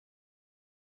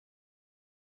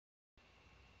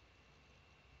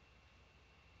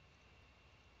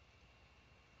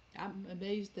I'm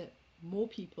amazed that more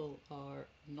people are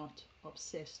not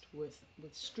obsessed with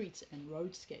streets and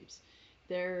roadscapes.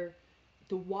 They're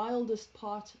the wildest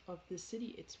part of the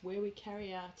city. It's where we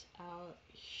carry out our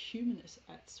humanness.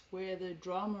 It's where the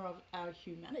drama of our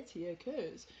humanity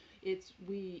occurs. It's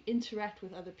we interact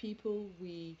with other people.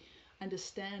 We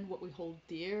understand what we hold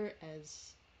dear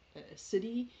as a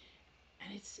city,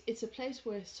 and it's a place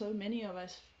where so many of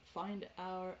us find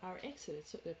our exit.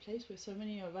 It's a place where so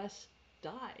many of us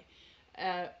die.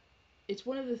 Uh, it's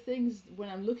one of the things when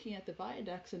I'm looking at the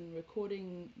viaducts and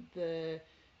recording the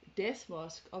death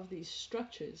mask of these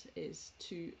structures is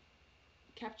to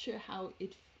capture how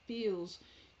it feels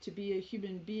to be a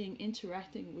human being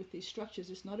interacting with these structures.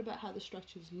 It's not about how the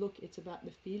structures look, it's about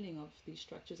the feeling of these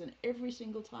structures. And every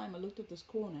single time I looked at this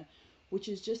corner, which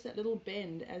is just that little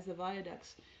bend as the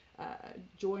viaducts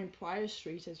join Prior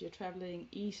Street as you're traveling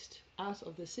east out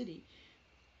of the city,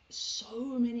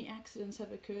 so many accidents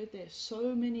have occurred there.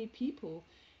 So many people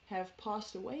have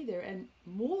passed away there. And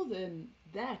more than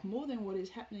that, more than what is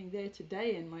happening there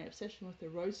today, and my obsession with the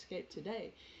roadscape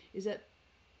today, is that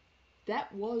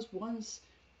that was once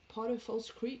part of False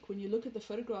Creek. When you look at the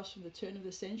photographs from the turn of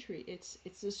the century,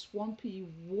 it's a swampy,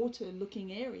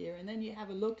 water-looking area. And then you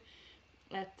have a look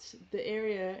at the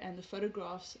area and the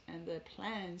photographs and the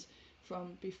plans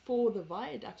from before the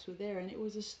viaducts were there, and it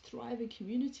was this thriving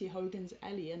community, Hogan's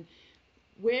Alley, and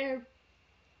where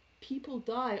people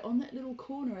die on that little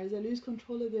corner as they lose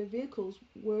control of their vehicles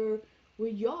were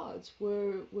yards,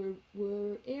 were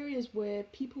areas where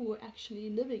people were actually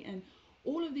living. And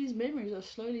all of these memories are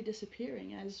slowly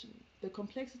disappearing as the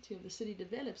complexity of the city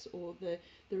develops, or the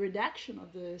redaction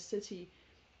of the city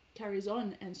carries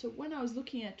on. And so when I was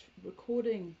looking at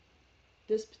recording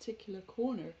this particular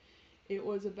corner, it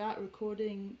was about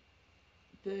recording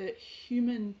the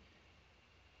human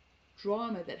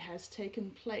drama that has taken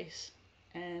place,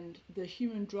 and the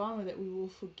human drama that we will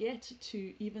forget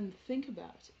to even think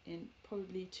about in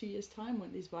probably 2 years' time,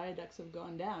 when these viaducts have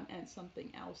gone down and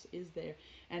something else is there,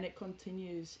 and it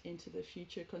continues into the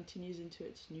future, continues into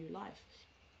its new life.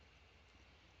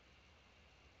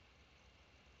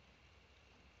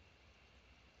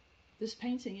 This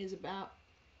painting is about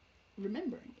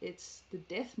remembering. It's the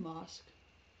death mask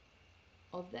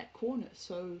of that corner,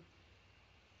 so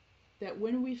that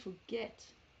when we forget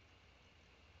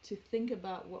to think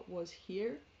about what was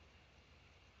here,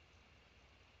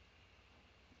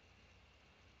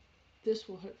 this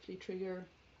will hopefully trigger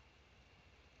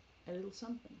a little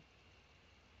something.